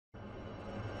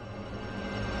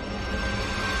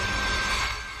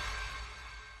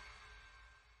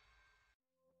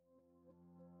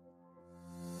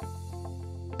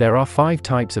There are 5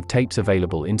 types of tapes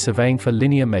available in surveying for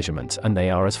linear measurements, and they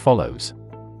are as follows.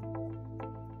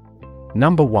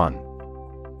 Number 1.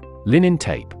 Linen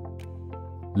tape.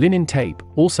 Linen tape,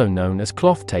 also known as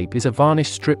cloth tape, is a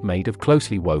varnished strip made of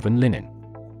closely woven linen.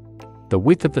 The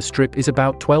width of the strip is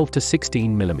about 12 to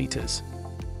 16 millimeters.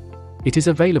 It is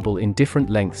available in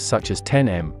different lengths such as 10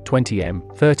 mm, 20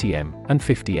 mm, 30 mm, and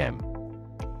 50 mm.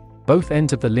 Both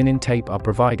ends of the linen tape are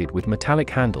provided with metallic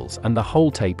handles, and the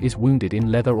whole tape is wounded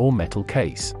in leather or metal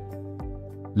case.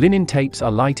 Linen tapes are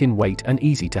light in weight and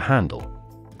easy to handle.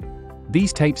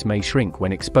 These tapes may shrink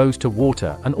when exposed to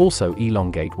water and also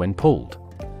elongate when pulled.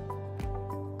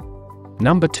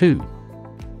 Number 2.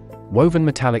 Woven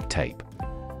metallic tape.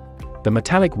 The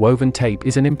metallic woven tape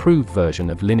is an improved version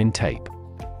of linen tape.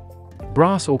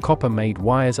 Brass or copper-made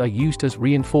wires are used as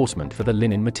reinforcement for the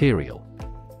linen material.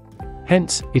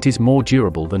 Hence, it is more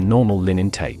durable than normal linen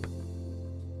tape.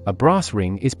 A brass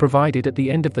ring is provided at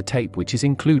the end of the tape, which is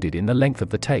included in the length of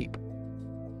the tape.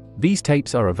 These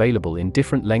tapes are available in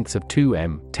different lengths of 2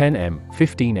 mm, 10 mm,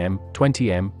 15 mm, 20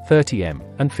 mm, 30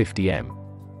 mm, and 50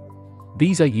 mm.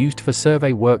 These are used for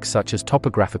survey works such as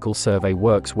topographical survey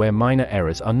works where minor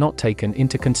errors are not taken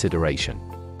into consideration.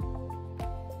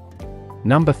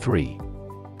 Number 3.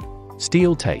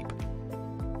 Steel tape.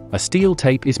 A steel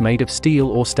tape is made of steel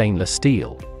or stainless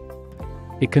steel.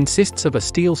 It consists of a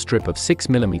steel strip of 6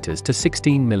 mm to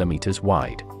 16 mm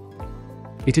wide.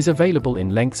 It is available in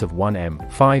lengths of 1 mm,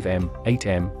 5 mm, 8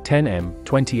 mm, 10 mm,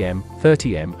 20 mm,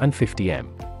 30 mm, and 50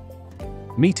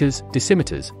 mm. Meters,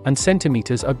 decimeters, and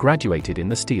centimeters are graduated in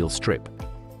the steel strip.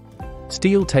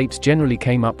 Steel tapes generally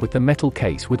came up with the metal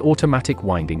case with automatic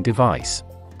winding device.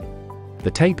 The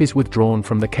tape is withdrawn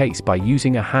from the case by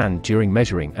using a hand during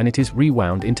measuring, and it is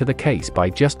rewound into the case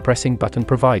by just pressing button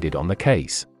provided on the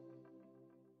case.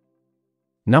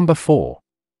 Number 4.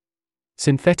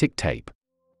 Synthetic tape.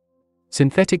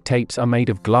 Synthetic tapes are made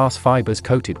of glass fibers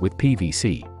coated with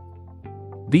PVC.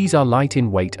 These are light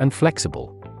in weight and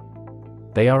flexible.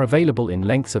 They are available in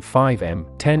lengths of 5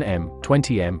 mm, 10 mm,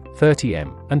 20 mm, 30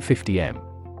 mm, and 50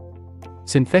 mm.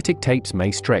 Synthetic tapes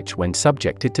may stretch when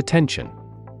subjected to tension.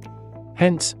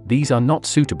 Hence, these are not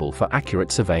suitable for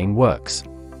accurate surveying works.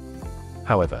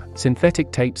 However,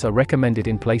 synthetic tapes are recommended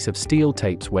in place of steel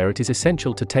tapes where it is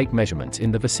essential to take measurements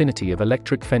in the vicinity of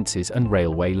electric fences and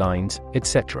railway lines,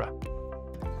 etc.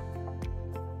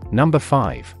 Number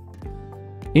 5.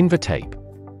 Invar tape.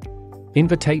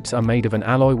 Invar tapes are made of an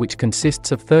alloy which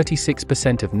consists of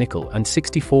 36% of nickel and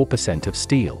 64% of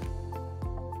steel.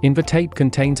 Invar tape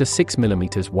contains a 6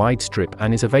 mm wide strip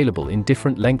and is available in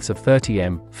different lengths of 30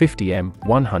 mm, 50 mm,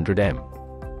 100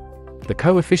 mm. The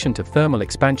coefficient of thermal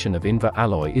expansion of Invar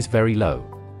alloy is very low.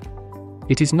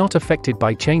 It is not affected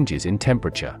by changes in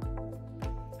temperature.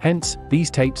 Hence, these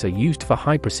tapes are used for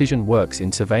high-precision works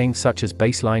in surveying such as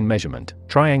baseline measurement,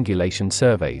 triangulation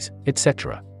surveys,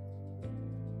 etc.